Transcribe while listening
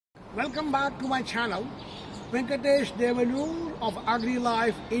Welcome back to my channel, Venkatesh of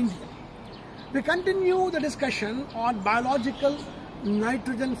AgriLife India. We continue the discussion on biological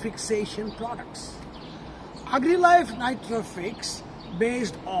nitrogen fixation products. AgriLife Nitrofix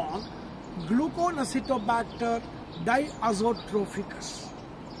based on Gluconacetobacter diazotrophicus.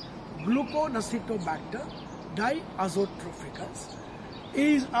 Gluconacetobacter diazotrophicus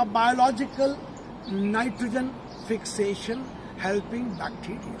is a biological nitrogen fixation helping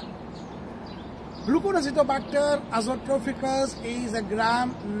bacteria. Gluconacetobacter diazotrophicus is a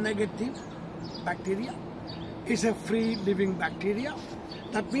gram-negative bacteria. It's a free-living bacteria.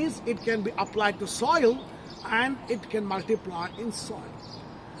 That means it can be applied to soil and it can multiply in soil.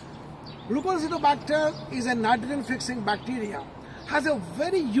 Gluconacetobacter is a nitrogen-fixing bacteria, has a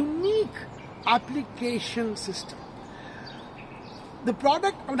very unique application system. The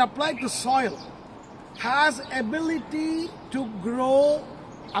product, when applied to soil, has ability to grow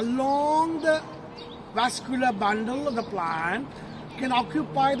along the vascular bundle of the plant, can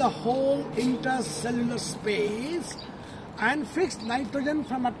occupy the whole intercellular space and fix nitrogen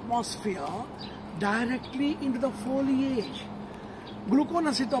from atmosphere directly into the foliage.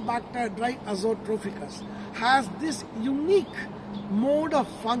 Gluconacetobacter diazotrophicus has this unique mode of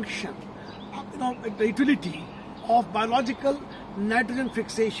function, the utility of biological nitrogen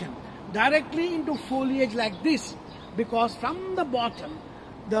fixation directly into foliage like this, because from the bottom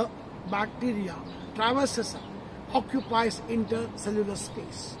the bacteria traverses, occupies intercellular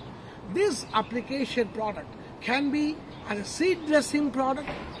space. This application product can be as a seed dressing product,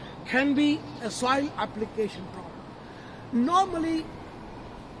 can be a soil application product. Normally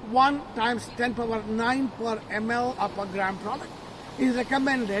 1 × 10⁹ per ml of a gram product is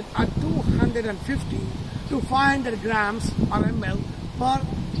recommended at 250 to 500 grams per ml per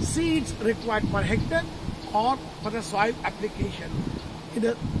seeds required per hectare or for the soil application in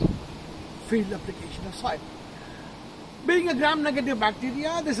the field application of soil. Being a gram-negative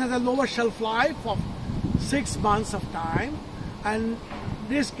bacteria, this has a lower shelf life of 6 months of time, and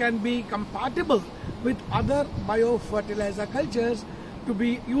this can be compatible with other biofertilizer cultures to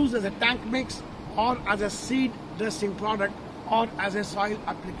be used as a tank mix or as a seed dressing product or as a soil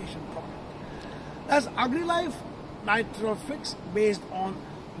application product. As AgriLife Nitrofix based on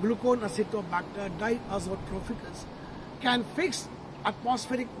Gluconacetobacter diazotrophicus can fix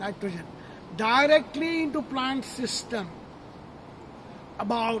atmospheric nitrogen directly into plant system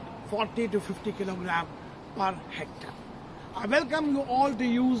about 40 to 50 kilogram per hectare. I welcome you all to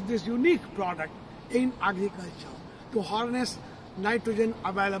use this unique product in agriculture to harness nitrogen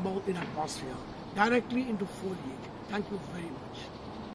available in atmosphere directly into foliage. Thank you very much.